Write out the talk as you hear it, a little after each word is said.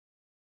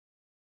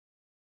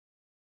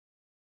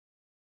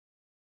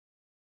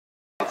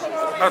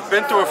I've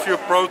been to a few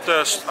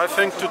protests. I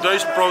think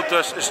today's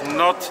protest is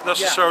not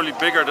necessarily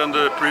bigger than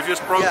the previous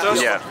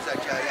protest. Yeah.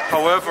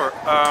 However,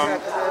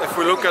 if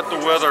we look at the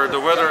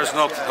weather is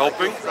not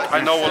helping.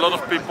 I know a lot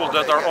of people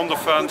that are on the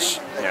fence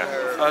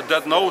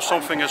that know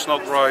something is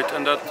not right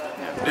and that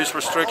these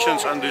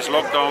restrictions and these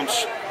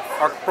lockdowns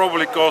are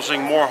probably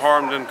causing more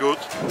harm than good.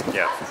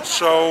 Yeah.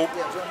 So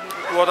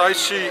what I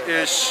see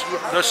is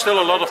there's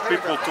still a lot of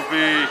people to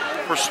be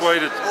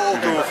persuaded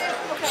to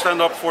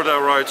stand up for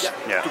their rights,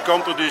 to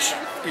come to these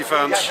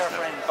events.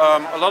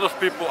 A lot of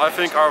people, I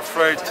think, are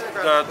afraid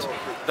that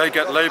they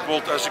get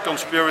labeled as a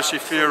conspiracy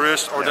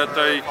theorist or that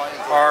they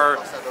are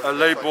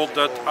labeled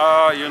that,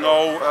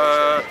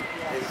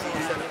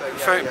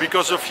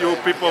 because of you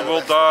people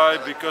will die,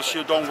 because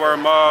you don't wear a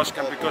mask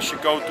and because you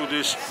go to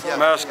these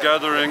mass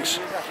gatherings.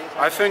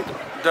 I think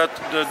that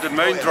the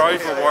main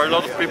driver why a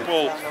lot of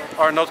people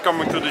are not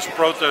coming to this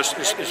protest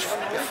is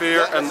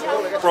fear and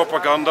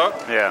propaganda.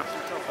 Yeah.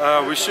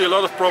 We see a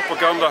lot of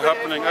propaganda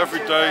happening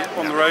every day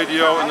on the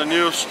radio and the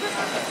news.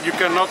 You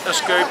cannot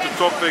escape the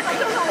topic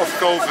of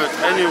COVID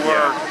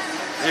anywhere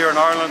here in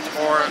Ireland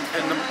or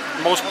in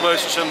most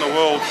places in the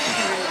world.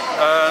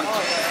 And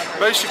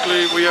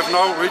basically we have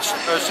now reached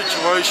a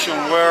situation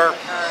where,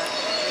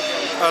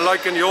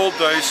 like in the old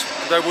days,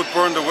 they would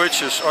burn the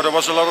witches or there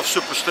was a lot of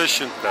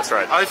superstition. That's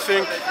right. I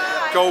think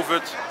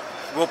COVID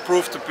will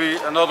prove to be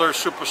another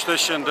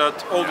superstition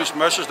that all these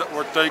measures that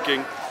we're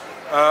taking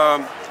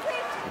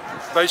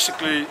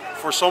basically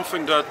for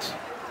something that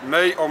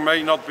may or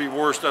may not be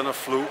worse than a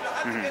flu.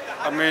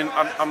 I mean,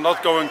 I'm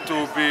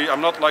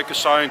not like a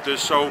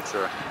scientist, so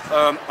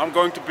I'm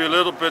going to be a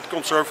little bit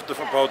conservative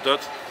about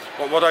that.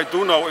 But what I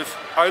do know, if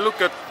I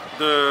look at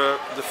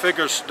the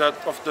figures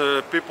of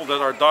the people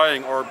that are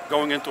dying or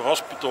going into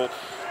hospital,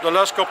 the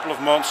last couple of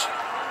months,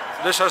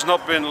 this has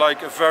not been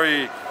like a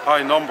very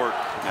high number.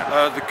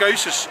 The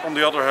cases, on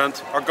the other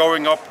hand, are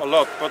going up a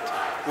lot, but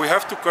we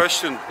have to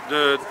question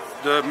the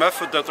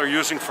method that they're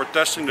using for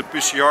testing the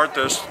PCR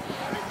test.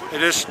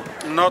 It is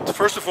not,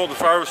 first of all, the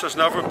virus has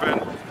never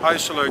been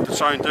isolated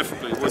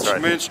scientifically, which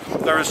means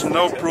there is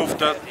no proof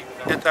that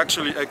it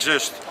actually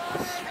exists.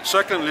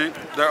 Secondly,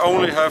 they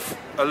only have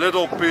a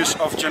little piece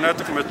of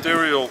genetic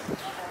material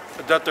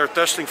that they're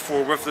testing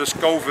for with this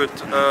COVID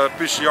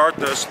PCR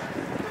test,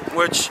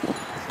 which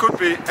could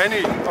be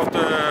any of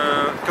the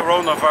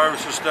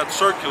coronaviruses that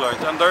circulate,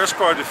 and there's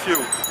quite a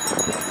few.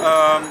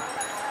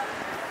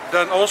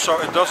 Then also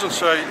it doesn't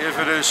say if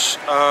it is,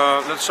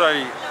 let's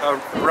say,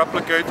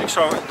 replicating,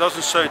 so it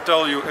doesn't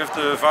tell you if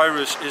the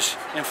virus is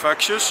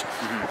infectious.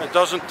 It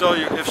doesn't tell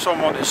you if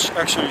someone is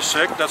actually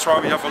sick. That's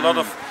why we have a lot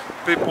of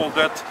people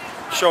that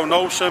show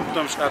no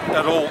symptoms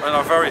at all and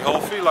are very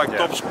healthy, like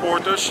top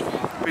sporters,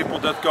 people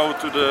that go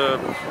to the,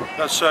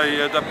 let's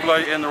say, that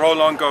play in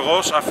Roland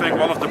Garros. I think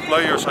one of the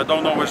players, I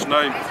don't know his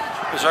name,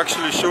 is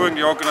actually suing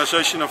the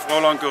organization of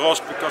Roland Garros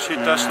because he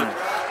tested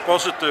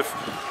positive.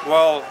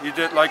 Well, he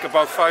did like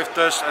about 5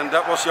 tests and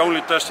that was the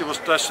only test he was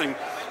testing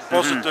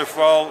positive,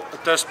 while a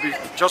test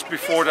just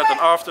before that and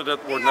after that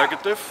were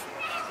negative.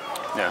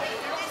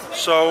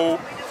 So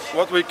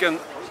what we can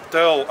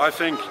tell, I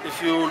think,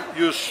 if you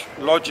use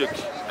logic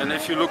and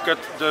if you look at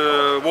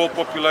the world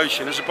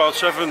population, it's about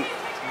 7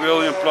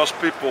 billion plus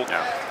people.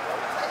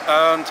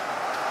 And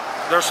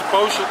there's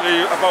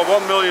supposedly about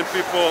 1 million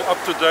people up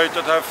to date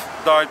that have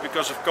died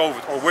because of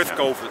COVID or with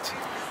COVID.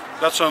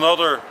 That's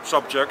another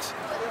subject.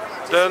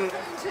 Then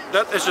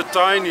that is a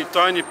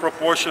tiny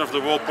proportion of the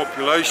world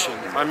population.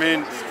 I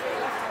mean,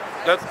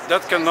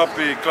 that cannot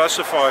be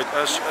classified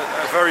as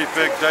a very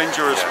big,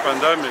 dangerous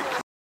pandemic.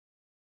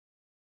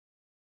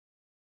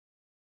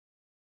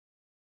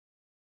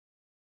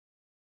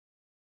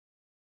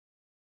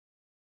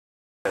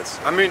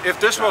 I mean, if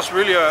this was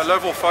really a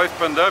level 5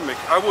 pandemic,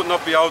 I would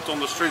not be out on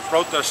the street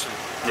protesting.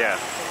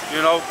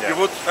 You know, you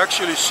would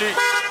actually see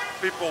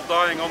people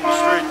dying on the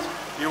street.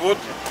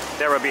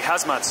 There would be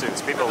hazmat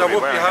suits. People there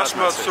would be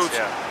hazmat suits.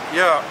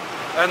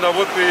 And that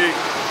would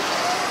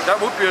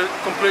be a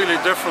completely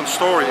different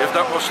story if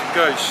that was the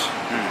case.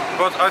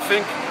 But I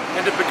think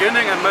in the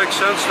beginning it makes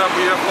sense that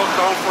we have locked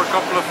down for a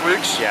couple of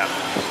weeks.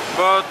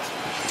 But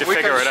we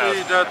can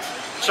see that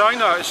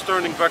China is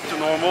turning back to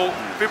normal.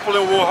 People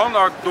in Wuhan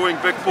are doing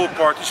big pool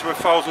parties with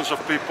thousands of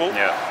people.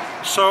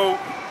 So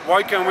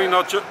why can we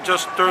not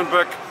just turn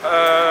back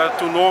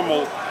to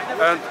normal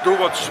and do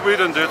what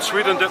Sweden did?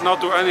 Sweden did not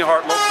do any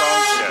hard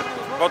lockdowns,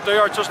 but they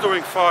are just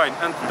doing fine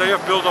and they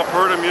have built up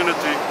herd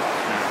immunity.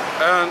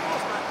 And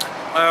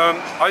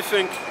I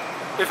think,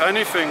 if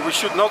anything, we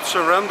should not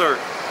surrender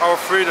our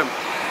freedom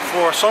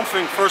for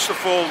something, first of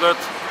all, that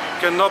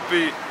cannot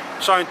be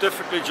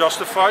scientifically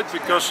justified,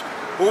 because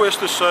who is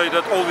to say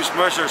that all these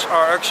measures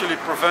are actually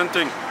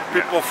preventing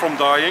people from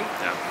dying?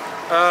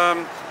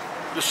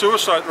 The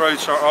suicide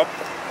rates are up,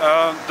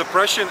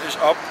 depression is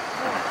up.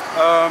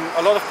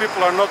 A lot of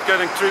people are not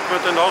getting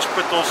treatment in the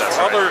hospitals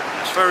for other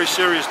very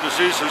serious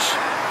diseases.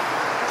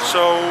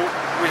 So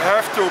we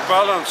have to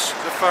balance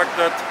the fact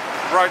that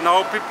right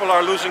now people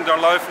are losing their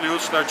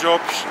livelihoods, their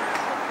jobs,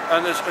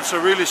 And it's a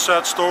really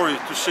sad story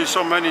to see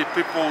so many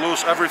people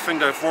lose everything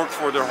they've worked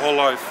for their whole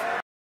life.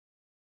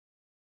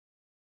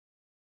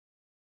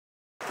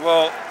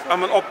 Well,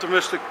 I'm an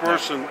optimistic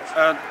person,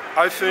 and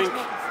I think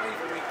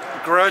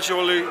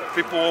gradually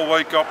people will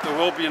wake up. There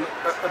will be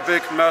a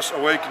big mass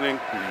awakening.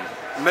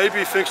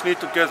 Maybe things need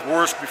to get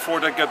worse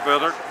before they get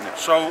better.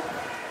 So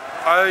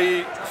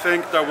I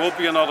think there will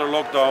be another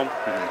lockdown.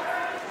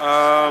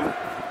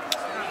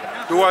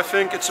 Do I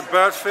think it's a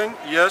bad thing?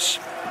 Yes.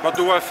 But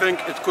do I think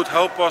it could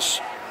help us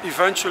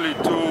eventually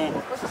to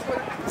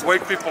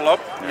wake people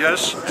up?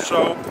 Yes.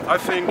 So I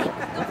think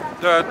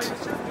that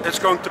it's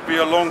going to be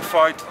a long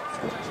fight,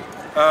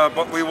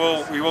 but we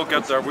will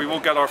get there. We will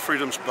get our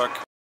freedoms back.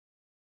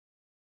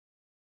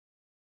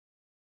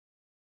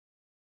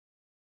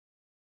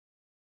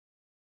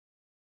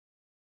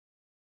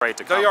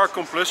 They are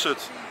complicit.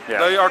 Yeah.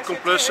 They are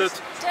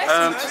complicit,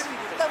 and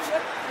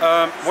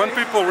when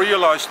people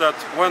realize that,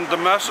 when the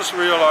masses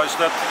realize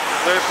that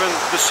they've been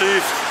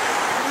deceived,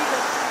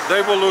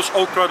 they will lose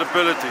all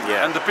credibility.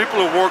 Yeah. And the people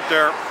who work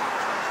there,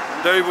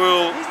 they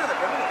will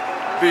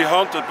be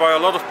haunted by a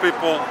lot of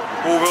people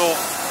who will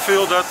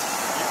feel that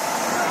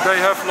they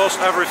have lost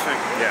everything.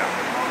 Yeah.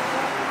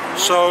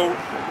 So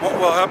what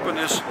will happen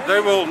is they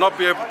will not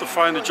be able to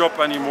find a job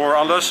anymore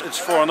unless it's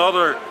for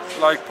another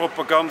like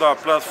propaganda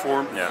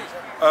platform. Yeah.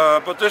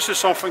 But this is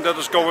something that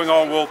is going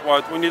on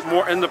worldwide. We need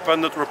more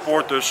independent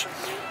reporters.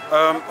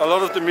 A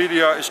lot of the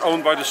media is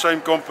owned by the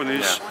same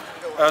companies.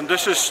 Yeah. And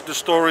this is the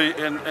story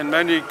in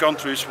many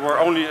countries where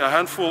only a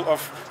handful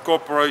of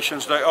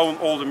corporations, they own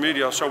all the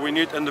media. So we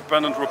need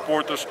independent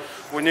reporters.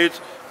 We need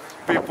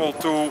people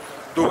to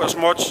do as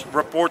much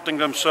reporting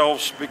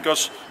themselves,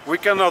 because we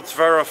cannot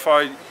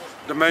verify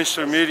the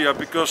mainstream media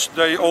because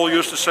they all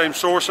use the same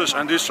sources,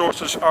 and these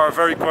sources are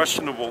very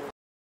questionable.